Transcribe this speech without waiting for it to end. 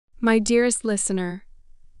My dearest listener,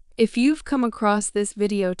 if you've come across this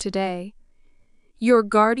video today, your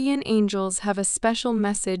guardian angels have a special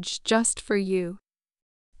message just for you.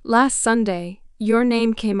 Last Sunday, your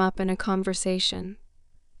name came up in a conversation,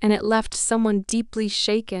 and it left someone deeply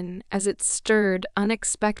shaken as it stirred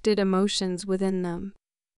unexpected emotions within them.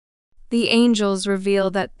 The angels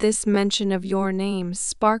reveal that this mention of your name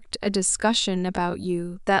sparked a discussion about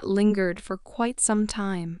you that lingered for quite some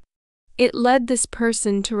time. It led this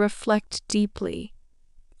person to reflect deeply,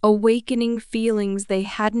 awakening feelings they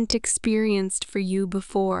hadn't experienced for you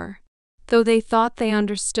before. Though they thought they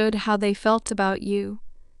understood how they felt about you,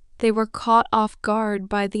 they were caught off guard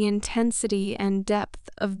by the intensity and depth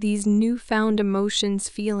of these newfound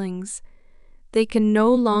feelings they can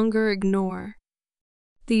no longer ignore.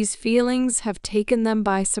 These feelings have taken them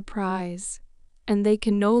by surprise, and they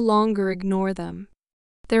can no longer ignore them.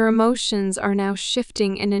 Their emotions are now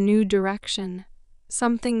shifting in a new direction,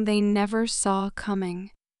 something they never saw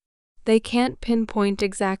coming. They can't pinpoint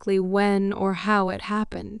exactly when or how it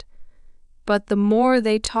happened, but the more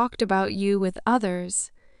they talked about you with others,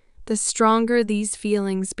 the stronger these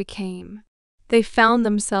feelings became. They found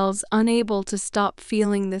themselves unable to stop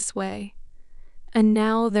feeling this way, and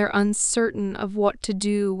now they're uncertain of what to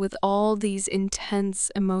do with all these intense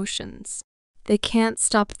emotions. They can't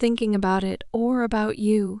stop thinking about it or about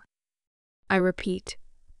you. I repeat,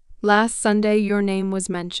 last Sunday your name was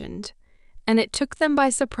mentioned, and it took them by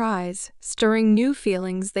surprise, stirring new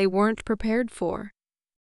feelings they weren't prepared for.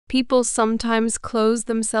 People sometimes close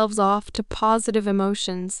themselves off to positive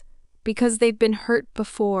emotions because they've been hurt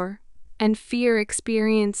before and fear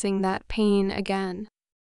experiencing that pain again.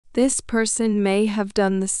 This person may have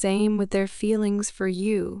done the same with their feelings for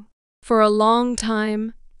you. For a long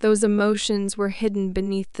time, those emotions were hidden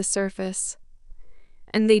beneath the surface,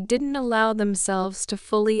 and they didn't allow themselves to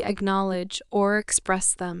fully acknowledge or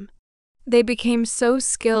express them. They became so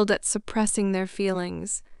skilled at suppressing their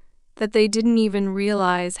feelings that they didn't even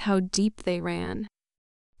realize how deep they ran.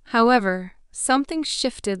 However, something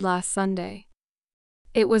shifted last Sunday.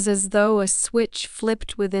 It was as though a switch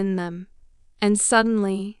flipped within them, and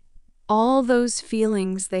suddenly, all those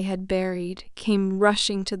feelings they had buried came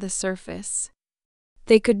rushing to the surface.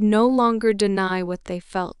 They could no longer deny what they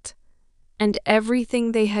felt, and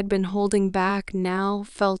everything they had been holding back now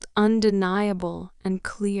felt undeniable and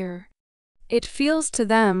clear. It feels to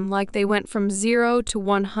them like they went from 0 to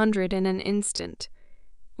 100 in an instant,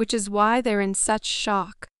 which is why they're in such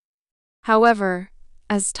shock. However,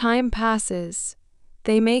 as time passes,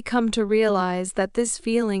 they may come to realize that this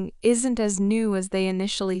feeling isn't as new as they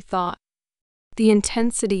initially thought. The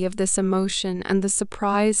intensity of this emotion and the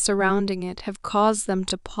surprise surrounding it have caused them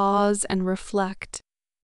to pause and reflect.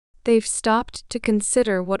 They've stopped to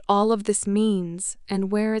consider what all of this means and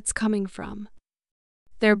where it's coming from.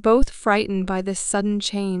 They're both frightened by this sudden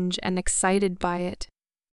change and excited by it.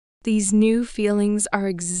 These new feelings are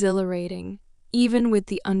exhilarating, even with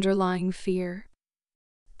the underlying fear.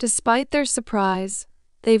 Despite their surprise,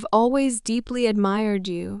 they've always deeply admired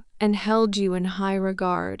you and held you in high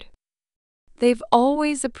regard. They've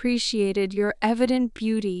always appreciated your evident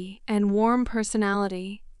beauty and warm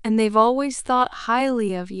personality, and they've always thought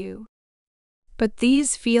highly of you. But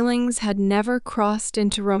these feelings had never crossed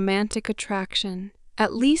into romantic attraction,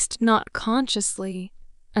 at least not consciously,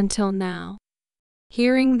 until now.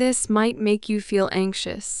 Hearing this might make you feel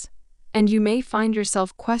anxious, and you may find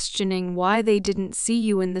yourself questioning why they didn't see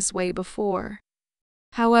you in this way before.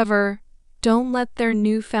 However, don't let their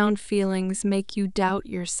newfound feelings make you doubt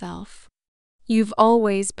yourself. You've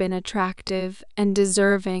always been attractive and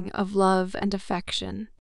deserving of love and affection.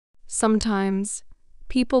 Sometimes,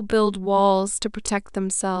 people build walls to protect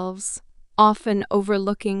themselves, often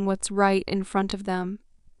overlooking what's right in front of them,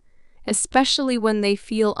 especially when they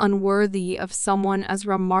feel unworthy of someone as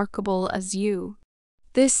remarkable as you.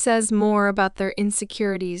 This says more about their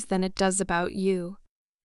insecurities than it does about you.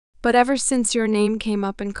 But ever since your name came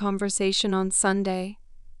up in conversation on Sunday,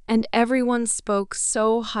 and everyone spoke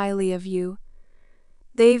so highly of you,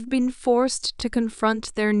 they've been forced to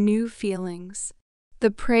confront their new feelings.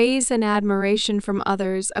 The praise and admiration from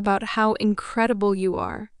others about how incredible you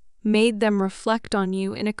are made them reflect on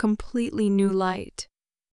you in a completely new light.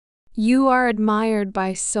 You are admired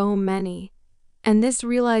by so many, and this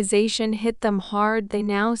realization hit them hard. They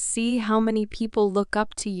now see how many people look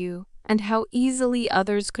up to you and how easily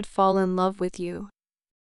others could fall in love with you.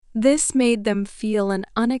 This made them feel an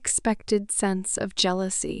unexpected sense of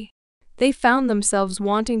jealousy. They found themselves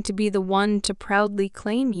wanting to be the one to proudly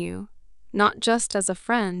claim you, not just as a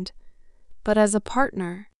friend, but as a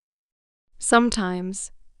partner.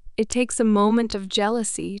 Sometimes, It takes a moment of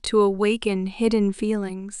jealousy to awaken hidden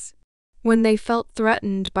feelings. When they felt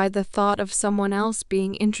threatened by the thought of someone else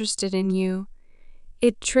being interested in you,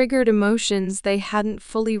 it triggered emotions they hadn't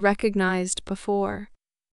fully recognized before.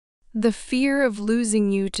 The fear of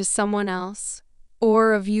losing you to someone else,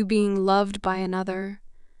 or of you being loved by another,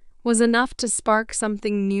 was enough to spark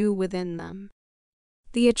something new within them.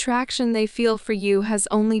 The attraction they feel for you has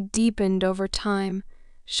only deepened over time,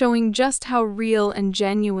 showing just how real and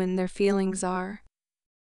genuine their feelings are.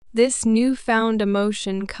 This newfound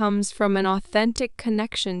emotion comes from an authentic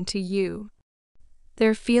connection to you.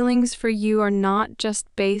 Their feelings for you are not just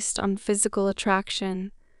based on physical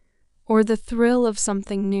attraction or the thrill of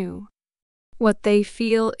something new. What they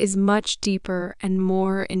feel is much deeper and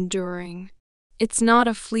more enduring. It's not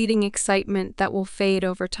a fleeting excitement that will fade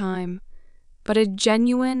over time, but a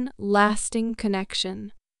genuine, lasting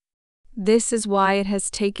connection. This is why it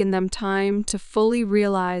has taken them time to fully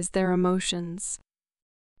realize their emotions.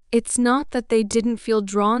 It's not that they didn't feel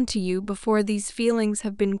drawn to you before. These feelings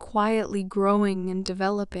have been quietly growing and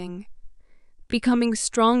developing, becoming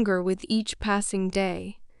stronger with each passing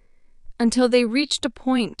day, until they reached a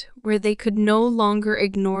point where they could no longer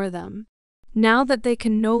ignore them. Now that they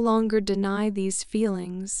can no longer deny these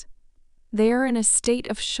feelings, they are in a state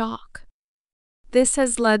of shock. This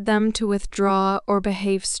has led them to withdraw or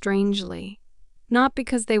behave strangely, not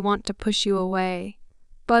because they want to push you away,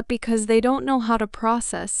 but because they don't know how to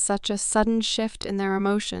process such a sudden shift in their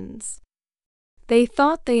emotions. They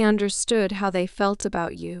thought they understood how they felt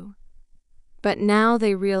about you, but now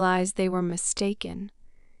they realize they were mistaken,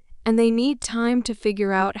 and they need time to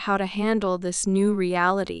figure out how to handle this new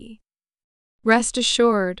reality. Rest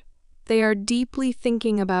assured, they are deeply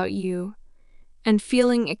thinking about you and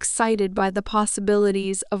feeling excited by the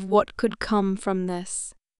possibilities of what could come from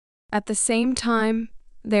this. At the same time,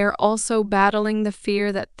 they are also battling the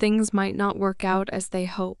fear that things might not work out as they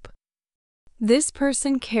hope. This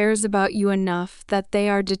person cares about you enough that they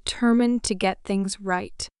are determined to get things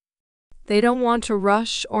right. They don't want to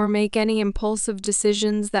rush or make any impulsive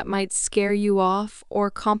decisions that might scare you off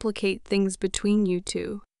or complicate things between you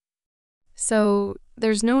two. So,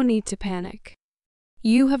 there's no need to panic.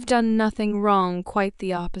 You have done nothing wrong, quite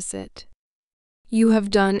the opposite. You have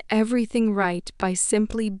done everything right by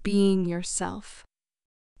simply being yourself.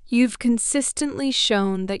 You've consistently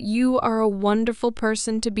shown that you are a wonderful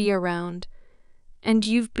person to be around, and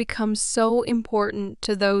you've become so important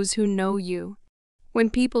to those who know you. When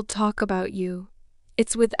people talk about you,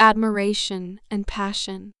 it's with admiration and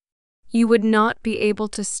passion. You would not be able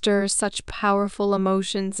to stir such powerful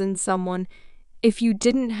emotions in someone if you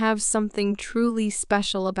didn't have something truly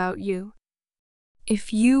special about you.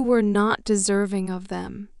 If you were not deserving of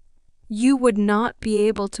them, you would not be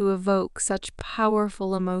able to evoke such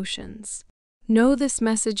powerful emotions. Know this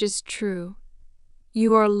message is true.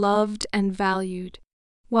 You are loved and valued.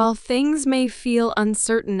 While things may feel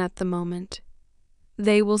uncertain at the moment,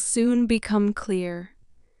 they will soon become clear,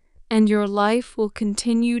 and your life will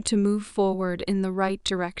continue to move forward in the right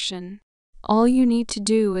direction. All you need to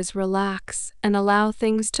do is relax and allow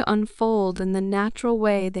things to unfold in the natural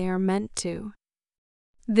way they are meant to.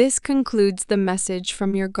 This concludes the message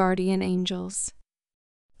from your guardian angels.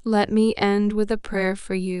 Let me end with a prayer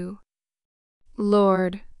for you.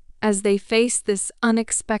 Lord, as they face this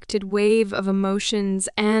unexpected wave of emotions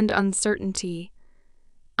and uncertainty,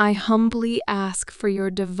 I humbly ask for your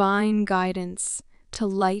divine guidance to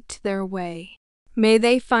light their way. May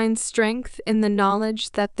they find strength in the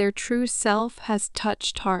knowledge that their true self has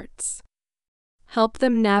touched hearts. Help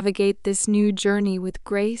them navigate this new journey with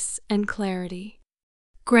grace and clarity.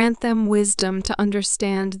 Grant them wisdom to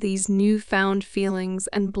understand these newfound feelings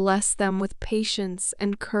and bless them with patience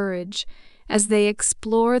and courage as they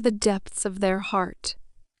explore the depths of their heart.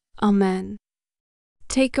 Amen.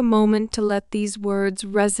 Take a moment to let these words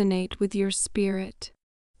resonate with your spirit.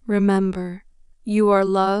 Remember, you are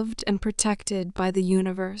loved and protected by the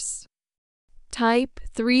universe. Type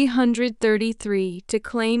 333 to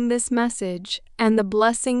claim this message and the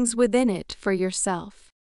blessings within it for yourself.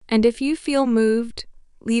 And if you feel moved,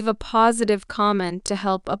 leave a positive comment to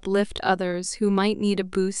help uplift others who might need a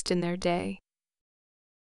boost in their day.